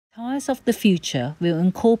tyres of the future will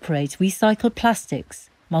incorporate recycled plastics.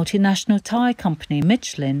 Multinational tyre company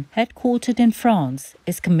Michelin, headquartered in France,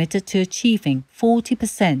 is committed to achieving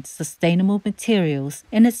 40% sustainable materials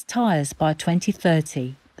in its tyres by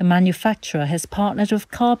 2030. The manufacturer has partnered with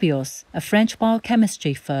Carbios, a French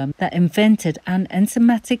biochemistry firm that invented an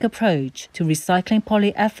enzymatic approach to recycling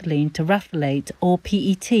polyethylene terephthalate or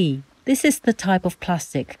PET. This is the type of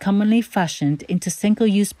plastic commonly fashioned into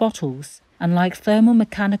single-use bottles. Unlike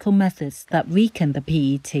thermomechanical methods that weaken the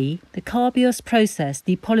PET, the Carbios process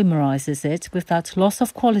depolymerizes it without loss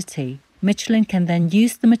of quality. Michelin can then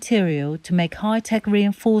use the material to make high-tech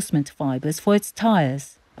reinforcement fibers for its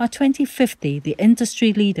tires. By 2050, the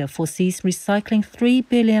industry leader foresees recycling 3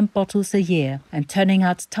 billion bottles a year and turning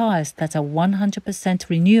out tires that are 100%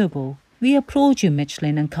 renewable. We applaud you,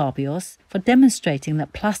 Michelin and Carbios, for demonstrating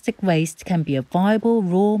that plastic waste can be a viable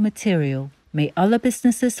raw material. May other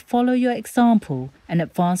businesses follow your example and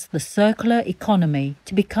advance the circular economy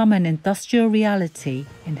to become an industrial reality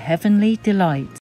in heavenly delight.